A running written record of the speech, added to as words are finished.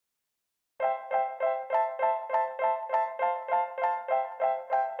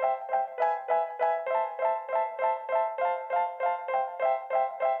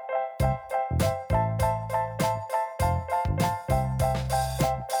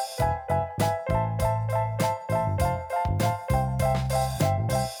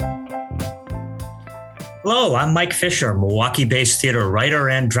Hello, I'm Mike Fisher, Milwaukee-based theater writer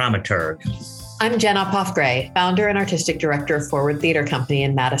and dramaturg. I'm Jen Ophoff-Gray, founder and artistic director of Forward Theater Company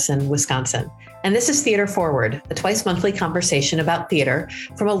in Madison, Wisconsin. And this is Theater Forward, a twice-monthly conversation about theater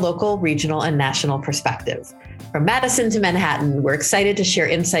from a local, regional, and national perspective. From Madison to Manhattan, we're excited to share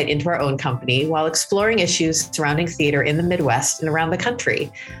insight into our own company while exploring issues surrounding theater in the Midwest and around the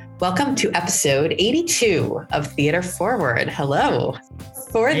country. Welcome to episode 82 of Theater Forward. Hello.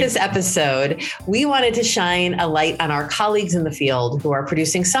 For this episode, we wanted to shine a light on our colleagues in the field who are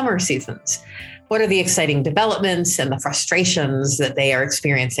producing summer seasons. What are the exciting developments and the frustrations that they are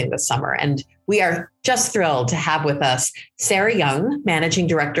experiencing this summer? And we are just thrilled to have with us Sarah Young, Managing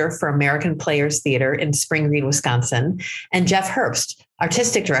Director for American Players Theater in Spring Green, Wisconsin, and Jeff Herbst,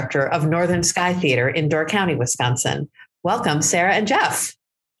 Artistic Director of Northern Sky Theater in Door County, Wisconsin. Welcome, Sarah and Jeff.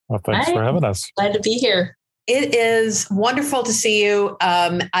 Well, thanks for having us. Glad to be here. It is wonderful to see you.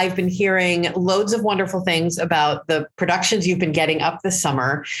 I've been hearing loads of wonderful things about the productions you've been getting up this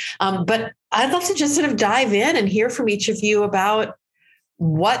summer. But I'd love to just sort of dive in and hear from each of you about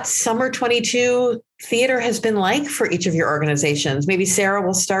what Summer 22 theater has been like for each of your organizations. Maybe Sarah,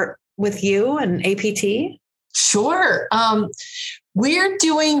 we'll start with you and APT. Sure. We're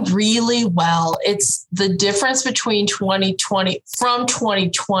doing really well. It's the difference between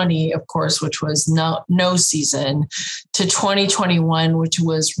 2020, of course, which was no season, to 2021, which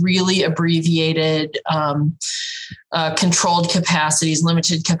was really abbreviated, controlled capacities,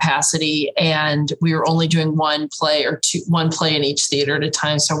 limited capacity. And we were only doing one play in each theater at a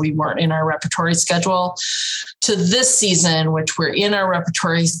time. So we weren't in our repertory schedule, to this season, which we're in our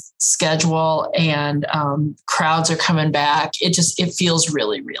repertory schedule, and crowds are coming back. It feels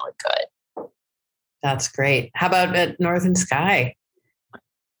really, really good. That's great. How about at Northern Sky?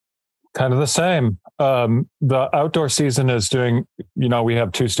 Kind of the same. The outdoor season is doing, we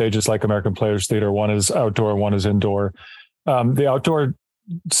have two stages like American Players Theater. One is outdoor, one is indoor. The outdoor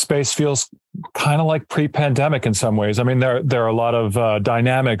space feels kind of like pre-pandemic in some ways. I mean, there are a lot of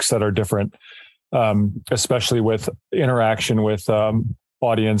dynamics that are different, especially with interaction with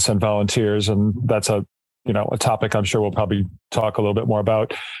audience and volunteers. And that's a topic I'm sure we'll probably talk a little bit more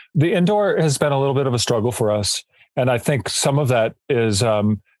about. The indoor has been a little bit of a struggle for us. And I think some of that is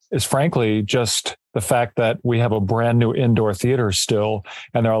frankly just the fact that we have a brand new indoor theater still.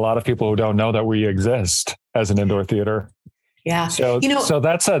 And there are a lot of people who don't know that we exist as an indoor theater. Yeah. So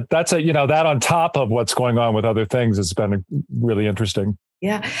that's that on top of what's going on with other things has been really interesting.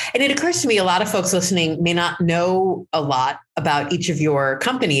 Yeah. And it occurs to me, a lot of folks listening may not know a lot about each of your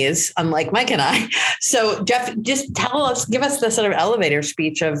companies, unlike Mike and I. So Jeff, just give us the sort of elevator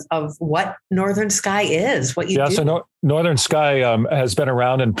speech of what Northern Sky is, what you do. So Northern Sky has been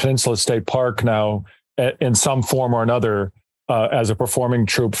around in Peninsula State Park now in some form or another as a performing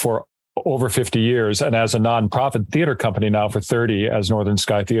troupe for over 50 years, and as a nonprofit theater company now for 30 as Northern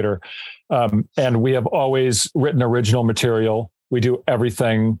Sky Theater. And we have always written original material. We do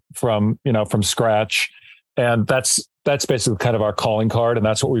everything from scratch. And that's basically kind of our calling card. And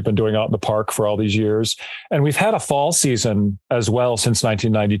that's what we've been doing out in the park for all these years. And we've had a fall season as well since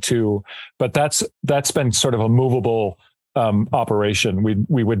 1992, but that's been sort of a movable operation.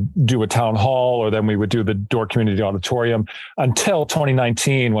 We would do a town hall, or then we would do the Door Community Auditorium until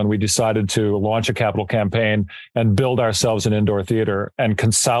 2019, when we decided to launch a capital campaign and build ourselves an indoor theater and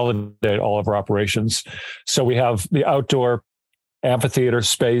consolidate all of our operations. So we have the outdoor amphitheater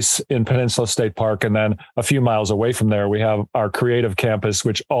space in Peninsula State Park. And then a few miles away from there, we have our creative campus,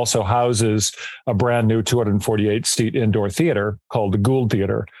 which also houses a brand new 248 seat indoor theater called the Gould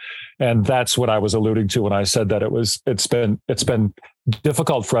Theater. And that's what I was alluding to when I said that it's been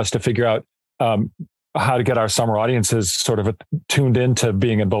difficult for us to figure out how to get our summer audiences sort of tuned into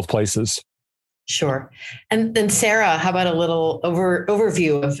being in both places. Sure. And then Sarah, how about a little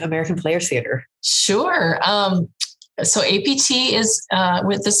overview of American Players Theater? Sure. So APT is,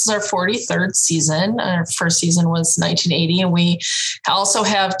 this is our 43rd season. Our first season was 1980. And we also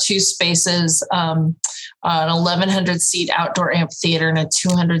have two spaces, an 1,100 seat outdoor amphitheater and a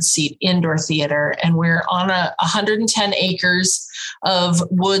 200 seat indoor theater. And we're on 110 acres of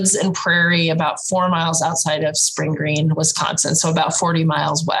woods and prairie, about 4 miles outside of Spring Green, Wisconsin. So about 40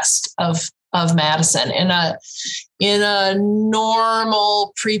 miles west of Madison. In a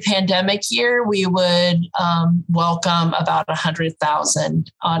normal pre-pandemic year, we would welcome about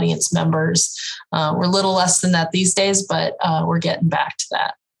 100,000 audience members. We're a little less than that these days, but we're getting back to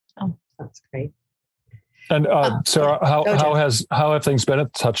that. Oh, that's great. And Sarah, how have things been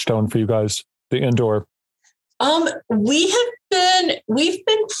at Touchstone for you guys, the indoor? We've been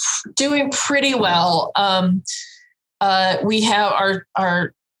doing pretty well. We have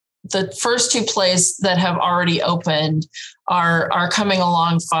our the first two plays that have already opened are coming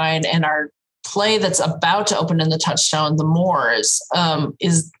along fine, and our play that's about to open in the Touchstone, The Moors,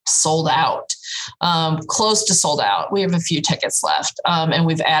 is sold out, close to sold out. We have a few tickets left, and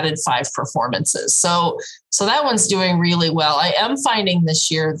we've added 5 performances. So that one's doing really well. I am finding this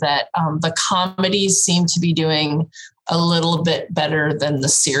year that the comedies seem to be doing a little bit better than the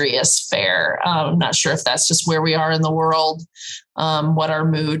serious fare. I'm not sure if that's just where we are in the world, what our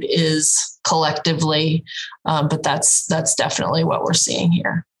mood is collectively, but that's definitely what we're seeing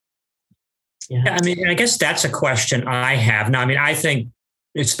here. Yeah, I mean, I guess that's a question I have. Now, I mean, I think,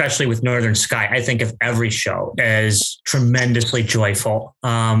 especially with Northern Sky, I think of every show as tremendously joyful.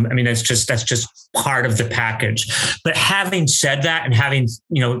 I mean, that's just part of the package. But having said that, and having,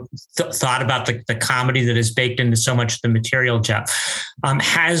 thought about the comedy that is baked into so much of the material, Jeff,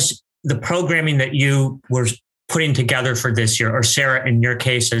 has the programming that you were putting together for this year, or Sarah, in your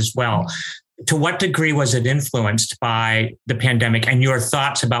case as well, to what degree was it influenced by the pandemic and your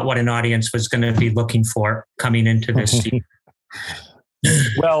thoughts about what an audience was going to be looking for coming into this season?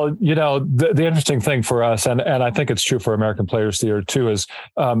 Well, the interesting thing for us, and I think it's true for American Players Theater too, is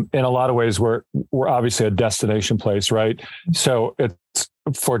in a lot of ways we're obviously a destination place, right? So it's,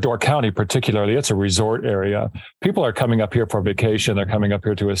 for Door County particularly, it's a resort area. People are coming up here for vacation. They're coming up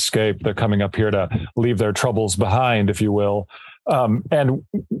here to escape. They're coming up here to leave their troubles behind, if you will. And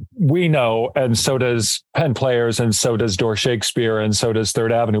we know, and so does Penn Players, and so does Door Shakespeare, and so does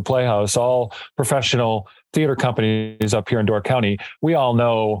Third Avenue Playhouse, all professional theater companies up here in Door County. We all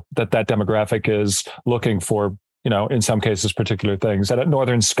know that demographic is looking for, in some cases, particular things. And at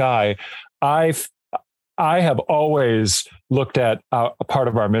Northern Sky, I have always looked at a part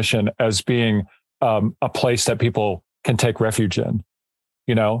of our mission as being a place that people can take refuge in,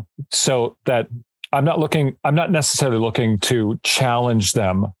 so that I'm not necessarily looking to challenge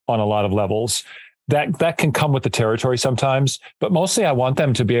them on a lot of levels. That can come with the territory sometimes, but mostly I want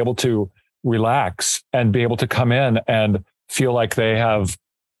them to be able to relax and be able to come in and feel like they have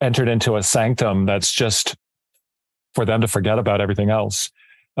entered into a sanctum that's just for them to forget about everything else.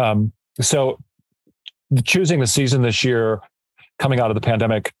 So choosing the season this year, coming out of the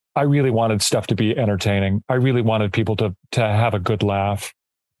pandemic, I really wanted stuff to be entertaining. I really wanted people to have a good laugh.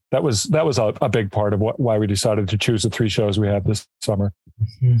 That was a big part of why we decided to choose the 3 shows we had this summer.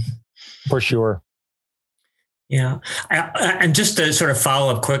 Mm-hmm. For sure. Yeah. And just to sort of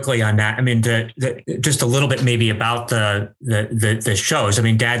follow up quickly on that, I mean, just a little bit maybe about the shows. I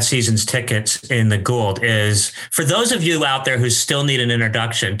mean, Dad Season's Tickets in the Gould is, for those of you out there who still need an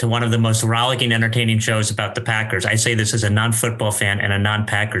introduction to one of the most rollicking, entertaining shows about the Packers. I say this as a non-football fan and a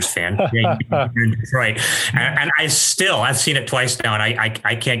non-Packers fan in Detroit. And I've seen it twice now, and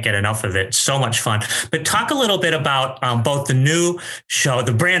I can't get enough of it. It's so much fun. But talk a little bit about both the new show,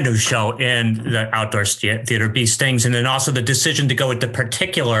 the brand new show in the Outdoor Theater, Stings, and then also the decision to go with the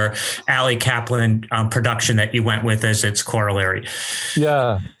particular Ali Kaplan production that you went with as its corollary.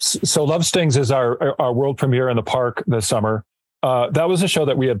 Yeah. So Love Stings is our world premiere in the park this summer. That was a show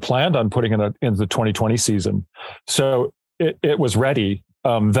that we had planned on putting in the 2020 season. So it was ready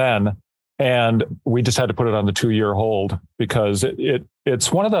then, and we just had to put it on the 2-year hold because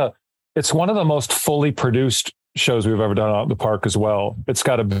it's one of the most fully produced shows we've ever done out in the park as well. It's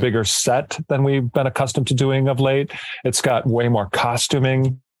got a bigger set than we've been accustomed to doing of late. It's got way more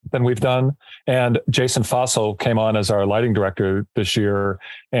costuming than we've done. And Jason Fossil came on as our lighting director this year,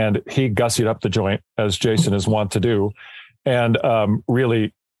 and he gussied up the joint, as Jason is wont to do, and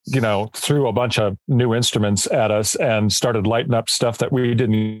really, threw a bunch of new instruments at us and started lighting up stuff that we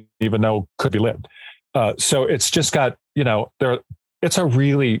didn't even know could be lit. So it's just got, it's a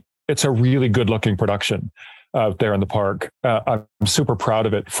really good looking production out there in the park. I'm super proud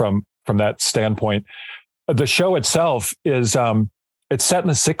of it from that standpoint. The show itself is it's set in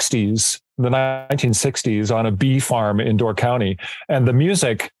the 1960s on a bee farm in Door County, and the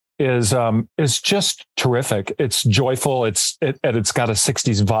music is just terrific. It's joyful. It's got a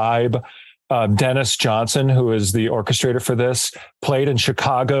 60s vibe. Dennis Johnson, who is the orchestrator for this, played in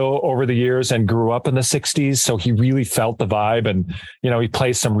Chicago over the years and grew up in the 60s. So he really felt the vibe. And, he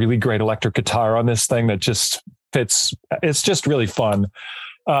plays some really great electric guitar on this thing that just fits. It's just really fun.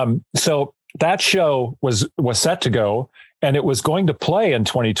 So that show was set to go, and it was going to play in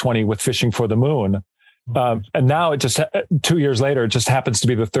 2020 with Fishing for the Moon. And now it just 2 years later, it just happens to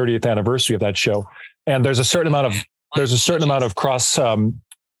be the 30th anniversary of that show. And there's a certain amount of cross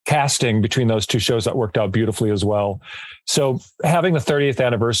casting between those 2 shows that worked out beautifully as well. So having the 30th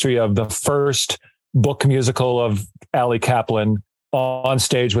anniversary of the first book musical of Ali Kaplan on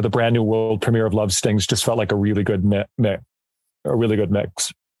stage with a brand new world premiere of Love Stings just felt like a really good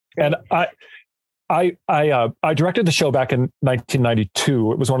mix. And I directed the show back in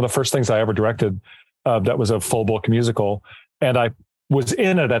 1992. It was one of the first things I ever directed that was a full book musical. And I was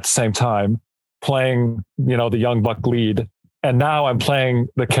in it at the same time playing, the young buck lead. And now I'm playing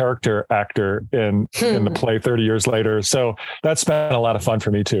the character actor in the play 30 years later. So that's been a lot of fun for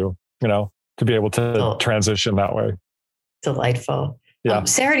me too, to be able to transition that way. Delightful. Yeah.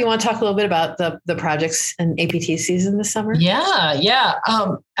 Sarah, do you want to talk a little bit about the projects in APT season this summer? Yeah.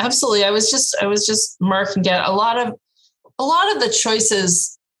 Absolutely. I was just marking down a lot of the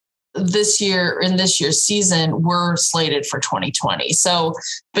choices this year in this year's season were slated for 2020. So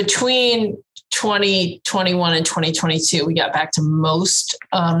between 2021 and 2022, we got back to most,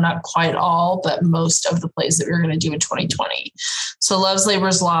 not quite all, but most of the plays that we were going to do in 2020. So Love's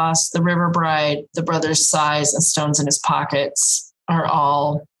Labor's Lost, The River Bride, The Brothers' Sighs, and Stones in His Pockets are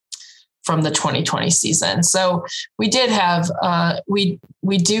all from the 2020 season. So we did have, we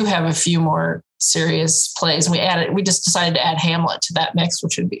do have a few more serious plays. We just decided to add Hamlet to that mix,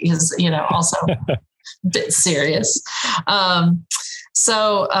 which would be, also a bit serious.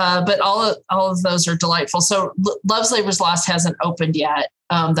 But all of those are delightful. So Love's Labor's Lost hasn't opened yet.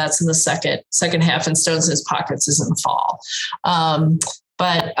 That's in the second half, and Stones in His Pockets is in the fall.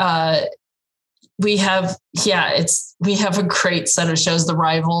 We have a great set of shows. The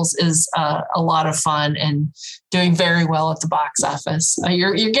Rivals is a lot of fun and doing very well at the box office.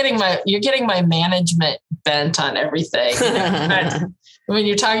 You're getting my management bent on everything. When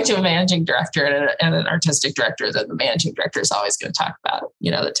you're talking to a managing director and an artistic director, then the managing director is always going to talk about,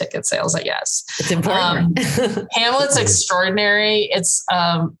 the ticket sales, I guess. It's important. Hamlet's extraordinary. It's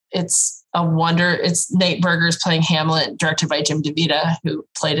a wonder. It's Nate Berger's playing Hamlet, directed by Jim DeVita, who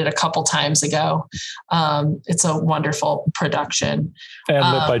played it a couple times ago. It's a wonderful production.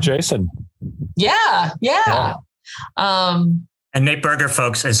 And lit by Jason. Yeah. And Nate Berger,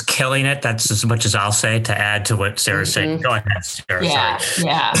 folks, is killing it. That's as much as I'll say to add to what Sarah's saying. Go ahead, Sarah. Yeah.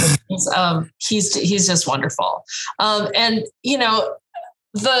 He's just wonderful. And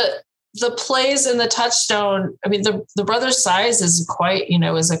the plays in the Touchstone. I mean, the Brothers' Sighs is quite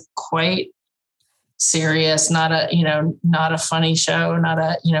serious. Not a funny show.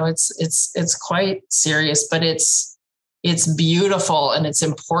 It's quite serious, but it's beautiful and it's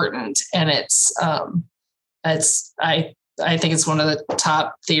important, and I think it's one of the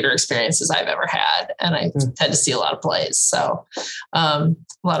top theater experiences I've ever had. And I tend to see a lot of plays. So a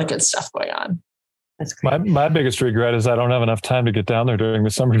lot of good stuff going on. That's great. My biggest regret is I don't have enough time to get down there during the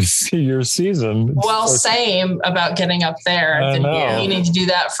summer to see your season. Well, same about getting up there. I've been meaning to do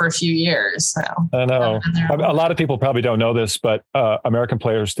that for a few years. So. I know. A lot of people probably don't know this, but American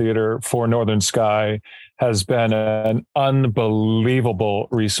Players Theater for Northern Sky has been an unbelievable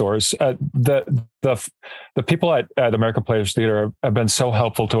resource. The people at American Players Theater have been so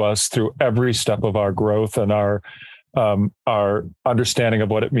helpful to us through every step of our growth and our understanding of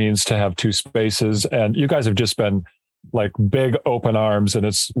what it means to have two spaces. And you guys have just been like big open arms,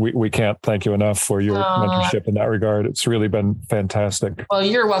 and we can't thank you enough for your mentorship in that regard. It's really been fantastic. Well,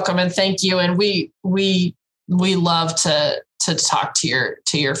 you're welcome, and thank you. And we love to talk to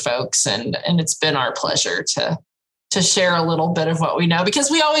your folks, and it's been our pleasure to share a little bit of what we know, because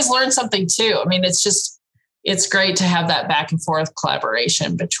we always learn something too. I mean, it's great to have that back and forth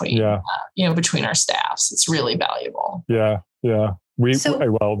collaboration between our staffs. It's really valuable. Yeah. We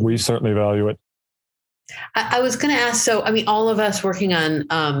certainly value it. I was going to ask, so, I mean, all of us working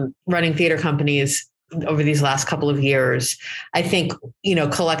on running theater companies over these last couple of years, I think,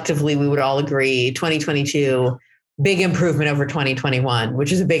 collectively we would all agree 2022, big improvement over 2021,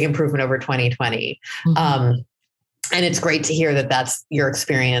 which is a big improvement over 2020. Mm-hmm. And it's great to hear that that's your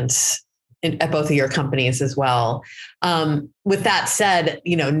experience at both of your companies as well. With that said,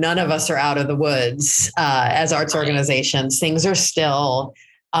 none of us are out of the woods as arts organizations. Things are still,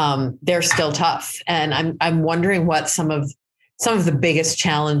 they're still tough. And I'm wondering what some of the biggest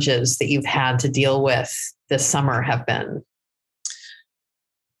challenges that you've had to deal with this summer have been.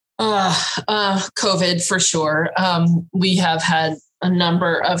 COVID for sure. We have had a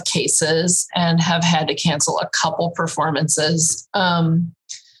number of cases and have had to cancel a couple performances.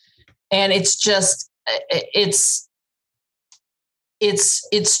 And it's just, it's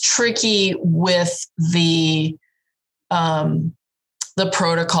tricky with the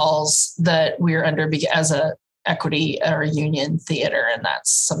protocols that we're under as a equity or union theater. And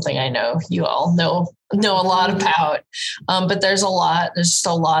that's something I know you all know a lot about. But there's just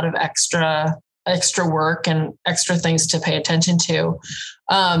a lot of extra work and extra things to pay attention to.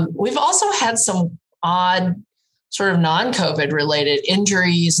 We've also had some odd sort of non-COVID related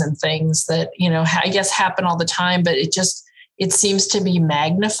injuries and things that, I guess happen all the time, but it it seems to be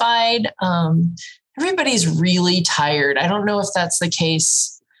magnified. Everybody's really tired. I don't know if that's the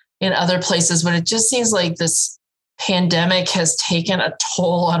case in other places, but it just seems like this pandemic has taken a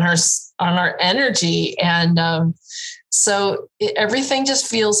toll on our energy. And everything just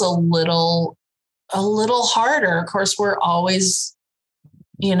feels a little harder. Of course, we're always,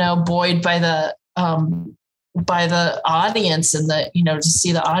 buoyed by the audience, and to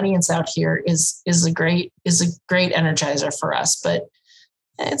see the audience out here is a great energizer for us. But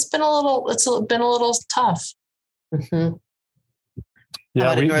it's been a little tough. Mm-hmm.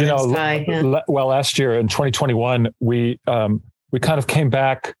 Yeah, well, last year in 2021, we kind of came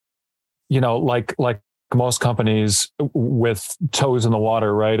back, like most companies, with toes in the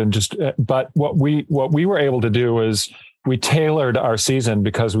water, right? And but what we were able to do is we tailored our season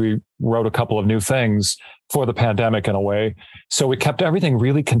because we wrote a couple of new things for the pandemic in a way. So we kept everything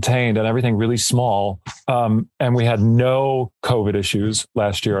really contained and everything really small. And we had no COVID issues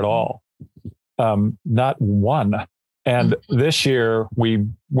last year at all. Not one. And this year we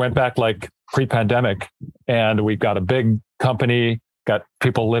went back like pre-pandemic, and we got a big company, got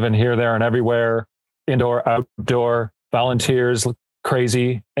people living here, there, and everywhere, indoor, outdoor, volunteers,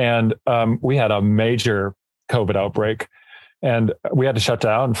 crazy. And we had a major COVID outbreak, and we had to shut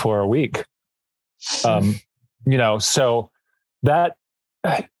down for a week. So that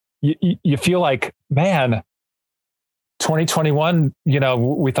you feel like, man, 2021,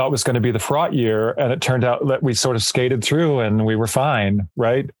 we thought was going to be the fraught year, and it turned out that we sort of skated through and we were fine.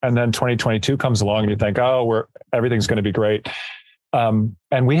 Right. And then 2022 comes along and you think, everything's going to be great. And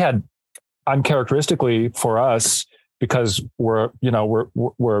we had, uncharacteristically for us, because we're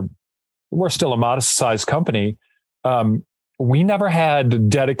still a modest sized company. We never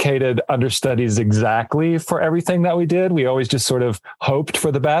had dedicated understudies exactly for everything that we did. We always just sort of hoped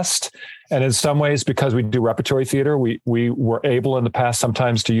for the best. And in some ways, because we do repertory theater, we were able in the past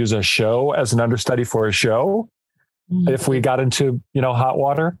sometimes to use a show as an understudy for a show if we got into, hot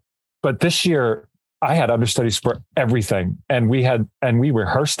water. But this year I had understudies for everything, and we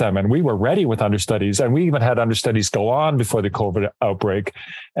rehearsed them, and we were ready with understudies, and we even had understudies go on before the COVID outbreak.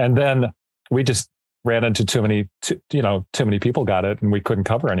 And then we just ran into too many people got it, and we couldn't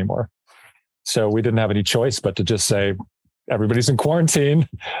cover anymore. So we didn't have any choice but to just say, everybody's in quarantine.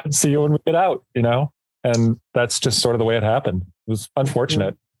 See you when we get out, and that's just sort of the way it happened. It was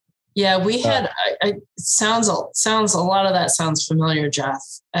unfortunate. Yeah, we had, sounds a lot of that sounds familiar, Jeff,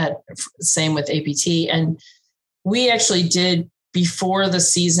 same with APT. And we actually did, before the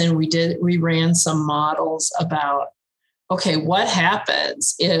season, we ran some models about, okay, what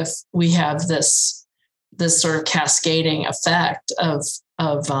happens if we have this sort of cascading effect of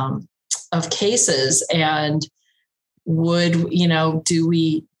cases, and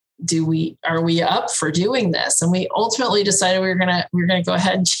are we up for doing this? And we ultimately decided we were gonna go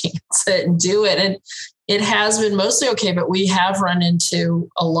ahead and chance it and do it. And it has been mostly okay, but we have run into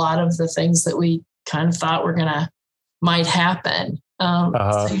a lot of the things that we kind of thought might happen.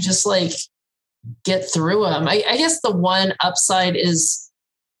 So you just like get through them. I guess the one upside is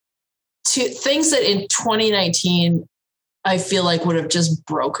to things that in 2019, I feel like would have just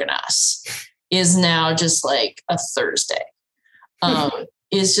broken us, is now just like a Thursday.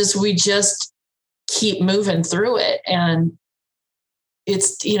 It's just, we just keep moving through it, and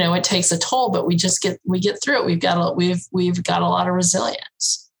it's, it takes a toll, but we get through it. We've got a lot of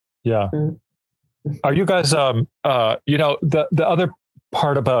resilience. Yeah. Are you guys, the other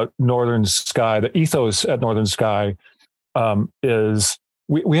part about Northern Sky, the ethos at Northern Sky, is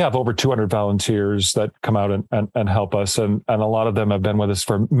we have over 200 volunteers that come out and help us. And a lot of them have been with us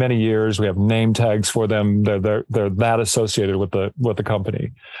for many years. We have name tags for them. They're that associated with the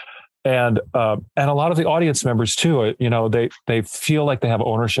company. And a lot of the audience members too, they feel like they have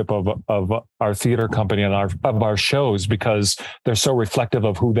ownership of our theater company and of our shows, because they're so reflective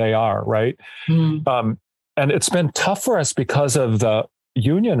of who they are. Right. Mm-hmm. And it's been tough for us because of the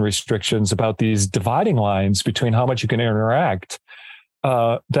union restrictions about these dividing lines between how much you can interact.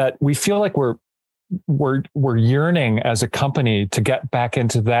 That we feel like we're yearning as a company to get back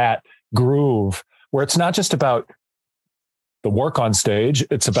into that groove where it's not just about the work on stage,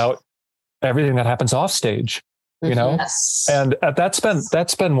 it's about everything that happens off stage, Yes. And that's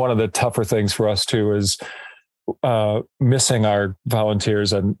been one of the tougher things for us too, is missing our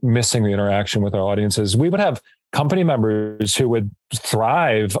volunteers and missing the interaction with our audiences. We would have company members who would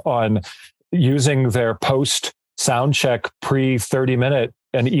thrive on using their post sound check pre 30-minute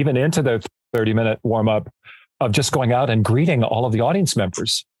and even into the 30-minute warm up of just going out and greeting all of the audience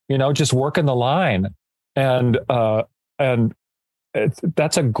members, just working the line. And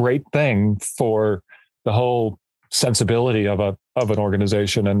that's a great thing for the whole sensibility of an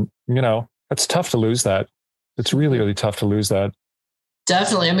organization. And, it's tough to lose that. It's really, really tough to lose that.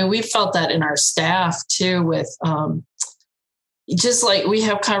 Definitely. I mean, we felt that in our staff too, with just like we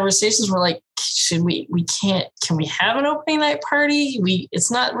have conversations where like, can we have an opening night party? It's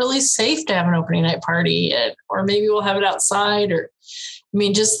not really safe to have an opening night party, or maybe we'll have it outside, or, I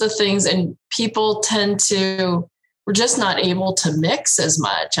mean, just the things, and people we're just not able to mix as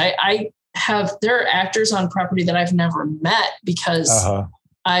much. There are actors on property that I've never met because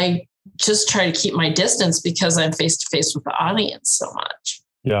I just try to keep my distance because I'm face to face with the audience so much.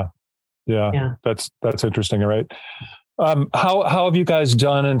 Yeah. That's interesting. All right. How have you guys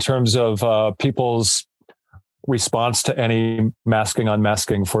done in terms of people's response to any masking,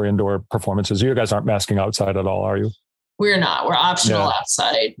 unmasking for indoor performances? You guys aren't masking outside at all, are you? We're not. We're optional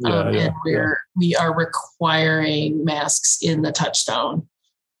outside, and we are requiring masks in the touchstone,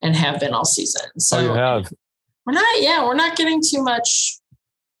 and have been all season. So you have. We're not getting too much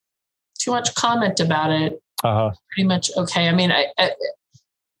comment about it. Pretty much okay. I mean,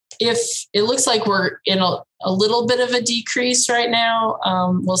 if it looks like we're in a little bit of a decrease right now,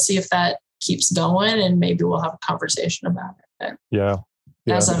 we'll see if that keeps going, and maybe we'll have a conversation about it. But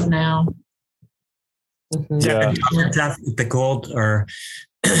as of now. Jeff, the Gould, or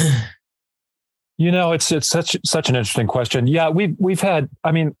it's such an interesting question. Yeah, we've had.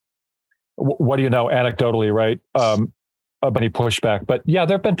 I mean, what do you know anecdotally, right? Of any pushback, but there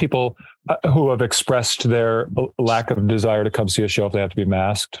have been people who have expressed their lack of desire to come see a show if they have to be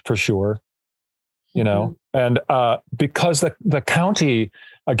masked, for sure. And because the county,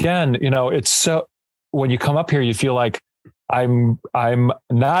 again, it's so, when you come up here, you feel like I'm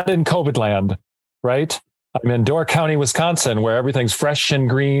not in COVID land, right? I'm in Door County, Wisconsin, where everything's fresh and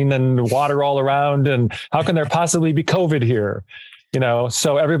green and water all around. And how can there possibly be COVID here?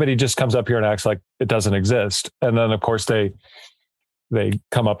 So everybody just comes up here and acts like it doesn't exist. And then, of course, they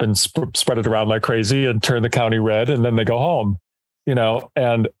come up and spread it around like crazy and turn the county red, and then they go home,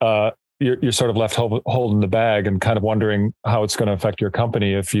 and you're sort of left holding the bag and kind of wondering how it's going to affect your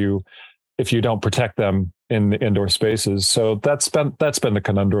company if you don't protect them in the indoor spaces. So that's been the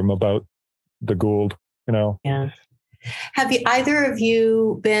conundrum about the Gould, Yeah. Have either of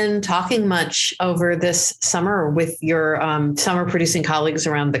you been talking much over this summer with your summer producing colleagues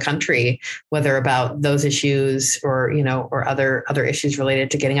around the country, whether about those issues or, or other issues related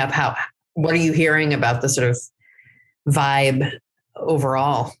to getting up? What are you hearing about the sort of vibe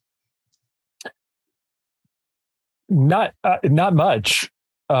overall? Not much.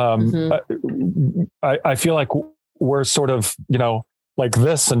 I feel like we're sort of, like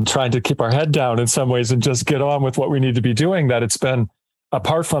this, and trying to keep our head down in some ways and just get on with what we need to be doing. That it's been,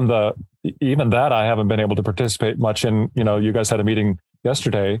 apart from even that, I haven't been able to participate much in, you guys had a meeting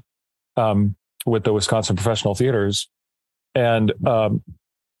yesterday with the Wisconsin Professional Theaters. And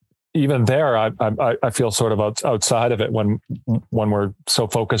even there, I feel sort of outside of it when we're so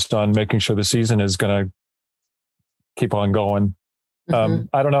focused on making sure the season is going to keep on going.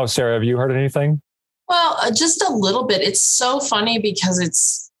 I don't know, Sarah, have you heard anything? Well, just a little bit. It's so funny because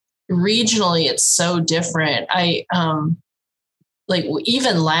it's regionally, it's so different. Like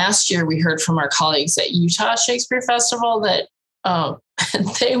even last year, we heard from our colleagues at Utah Shakespeare Festival that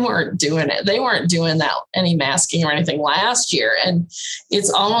they weren't doing it. They weren't doing any masking or anything last year. And it's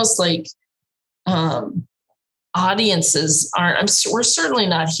almost like audiences we're certainly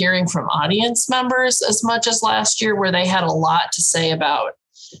not hearing from audience members as much as last year, where they had a lot to say about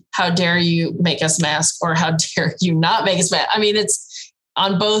how dare you make us mask, or how dare you not make us mask. I mean, it's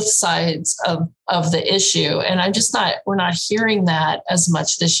on both sides of the issue. And we're not hearing that as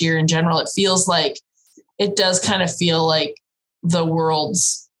much this year in general. It does kind of feel like the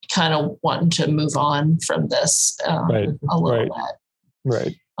world's kind of wanting to move on from this a little bit.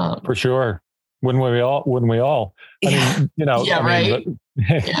 Right. For sure. Wouldn't we all? I mean,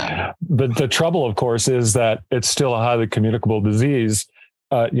 the trouble, of course, is that it's still a highly communicable disease.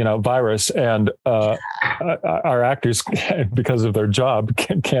 Virus, and our actors, because of their job,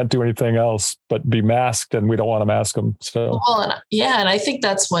 can't do anything else but be masked, and we don't want to mask them. So, and I think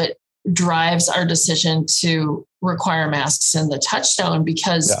that's what drives our decision to require masks in the touchstone,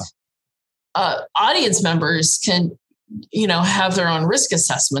 because audience members can, have their own risk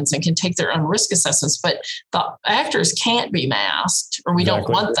assessments and can take their own risk assessments, but the actors can't be masked, or we don't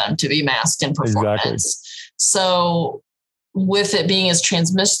want them to be masked in performance. Exactly. So, with it being as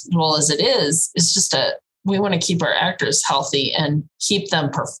transmissible as it is, it's just we want to keep our actors healthy and keep them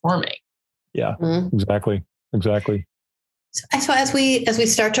performing. Yeah, exactly. So as we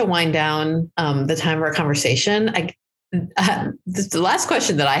start to wind down the time of our conversation, The last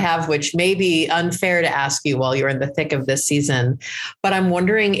question that I have, which may be unfair to ask you while you're in the thick of this season, but I'm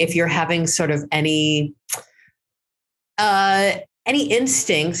wondering if you're having sort of any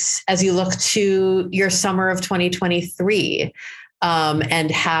instincts as you look to your summer of 2023,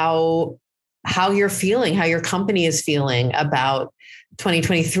 and how you're feeling, how your company is feeling about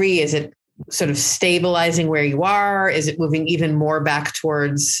 2023. Is it sort of stabilizing where you are? Is it moving even more back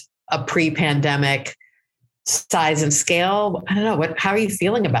towards a pre-pandemic size and scale? I don't know. How are you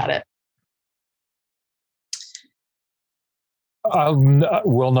feeling about it?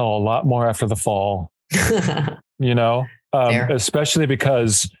 We'll know a lot more after the fall, especially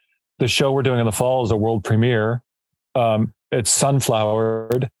because the show we're doing in the fall is a world premiere. It's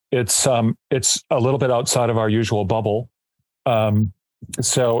sunflowered. It's a little bit outside of our usual bubble.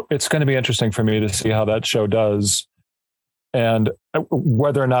 So it's going to be interesting for me to see how that show does, and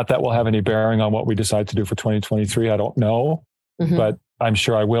whether or not that will have any bearing on what we decide to do for 2023. I don't know, but I'm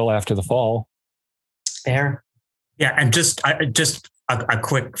sure I will after the fall. Fair. Yeah. And just a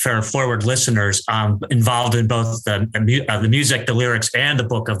quick fair forward listeners involved in both the music, the lyrics, and the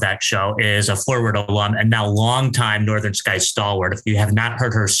book of that show is a Forward alum and now longtime Northern Sky stalwart. If you have not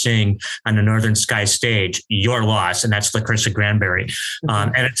heard her sing on the Northern Sky stage, you're lost. And that's Lacrissa Granberry.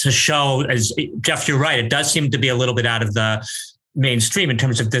 And it's a show, as Jeff, you're right. It does seem to be a little bit out of the mainstream in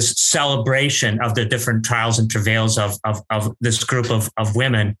terms of this celebration of the different trials and travails of this group of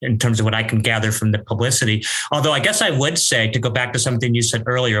women, in terms of what I can gather from the publicity. Although I guess I would say, to go back to something you said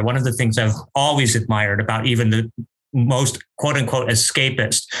earlier, one of the things I've always admired about even the most quote unquote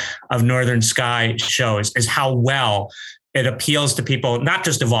escapist of Northern Sky shows is how well it appeals to people, not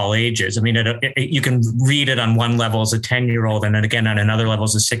just of all ages. I mean, you can read it on one level as a 10-year-old and then again on another level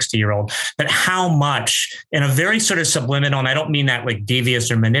as a 60-year-old, but how much in a very sort of subliminal, and I don't mean that like devious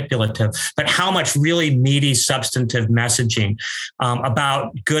or manipulative, but how much really meaty, substantive messaging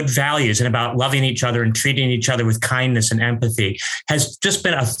about good values and about loving each other and treating each other with kindness and empathy has just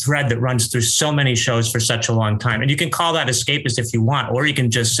been a thread that runs through so many shows for such a long time. And you can call that escapist if you want, or you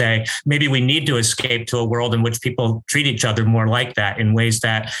can just say, maybe we need to escape to a world in which people treat each other more like that, in ways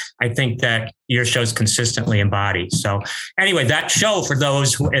that I think that your shows consistently embody. So anyway, that show, for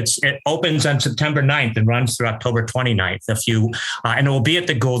those who it opens on September 9th and runs through October 29th. And it will be at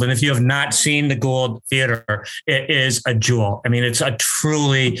the Gould. And if you have not seen the Gould Theater, it is a jewel. I mean, it's a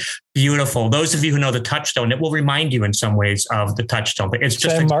truly beautiful, those of you who know the Touchstone, it will remind you in some ways of the Touchstone, but it's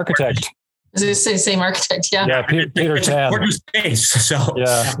just same architect. As you say, same architect. Yeah. Yeah. Peter Chan. Space, so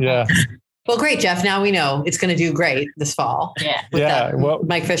yeah. Well, great, Jeff. Now we know it's going to do great this fall. Yeah. With that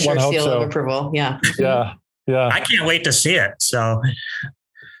Mike Fisher seal of approval. Yeah. Yeah. I can't wait to see it. So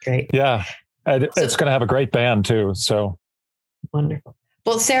great. Yeah. It's going to have a great band too. So wonderful.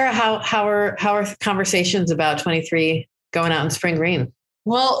 Well, Sarah, how are conversations about 23 going out in Spring Green?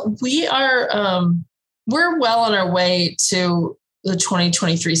 Well, we are, we're well on our way to the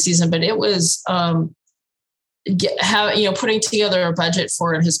 2023 season, but it was, putting together a budget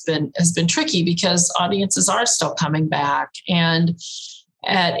for it has been tricky because audiences are still coming back. And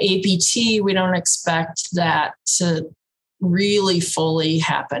at APT, we don't expect that to really fully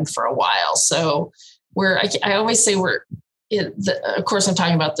happen for a while. So I always say of course, I'm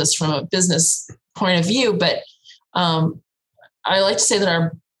talking about this from a business point of view, but I like to say that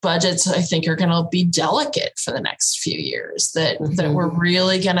our budgets, I think, are going to be delicate for the next few years, that we're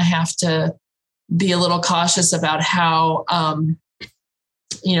really going to have to be a little cautious about how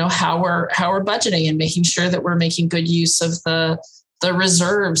we're budgeting and making sure that we're making good use of the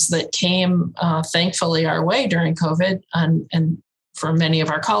reserves that came thankfully our way during COVID and for many of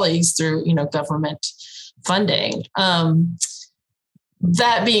our colleagues through government funding.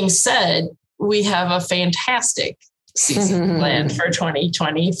 That being said, we have a fantastic season planned for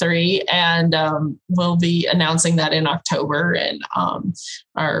 2023, and we'll be announcing that in October. And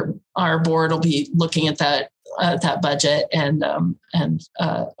our board will be looking at that budget and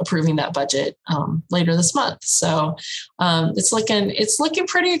approving that budget later this month. So it's looking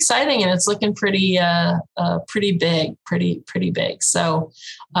pretty exciting, and it's looking pretty big. So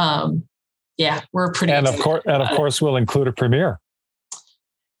we're pretty. And of course, we'll include a premiere.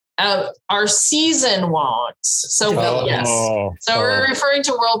 Our season won't. So yes. So we're referring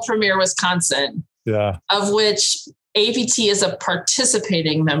to World Premiere Wisconsin. Yeah. Of which APT is a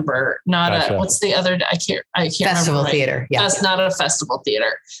participating member, not what's the other? I can't festival remember. Theater. Yeah. That's not a festival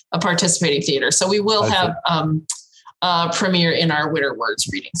theater, a participating theater. So we will have a premiere in our Winter Words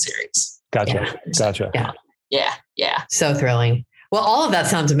reading series. Gotcha. Yeah. So thrilling. Well, all of that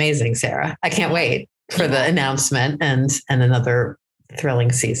sounds amazing, Sarah. I can't wait for the announcement and another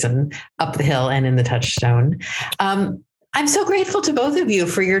thrilling season, up the hill and in the Touchstone. I'm so grateful to both of you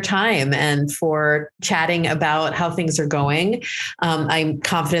for your time and for chatting about how things are going. I'm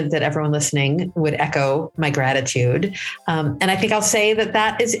confident that everyone listening would echo my gratitude. And I think I'll say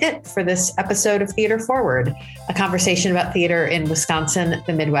that is it for this episode of Theater Forward, a conversation about theater in Wisconsin,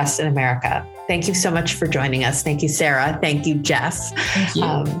 the Midwest, and America. Thank you so much for joining us. Thank you, Sarah. Thank you, Jeff. Thank you.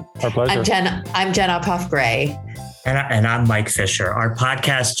 Our pleasure. I'm Jen Uphoff-Gray. And I'm Mike Fisher. Our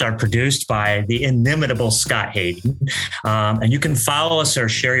podcasts are produced by the inimitable Scott Hayden. And you can follow us or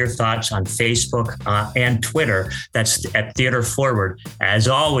share your thoughts on Facebook and Twitter. That's at Theater Forward. As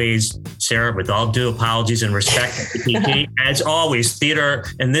always, Sarah, with all due apologies and respect, as always, theater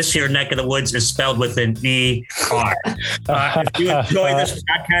in this here neck of the woods is spelled with an E-R. If you enjoy this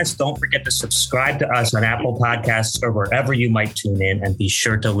podcast, don't forget to subscribe to us on Apple Podcasts or wherever you might tune in, and be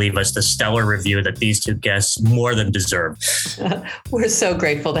sure to leave us the stellar review that these two guests more than deserve. We're so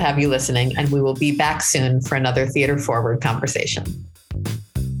grateful to have you listening, and we will be back soon for another Theater Forward conversation.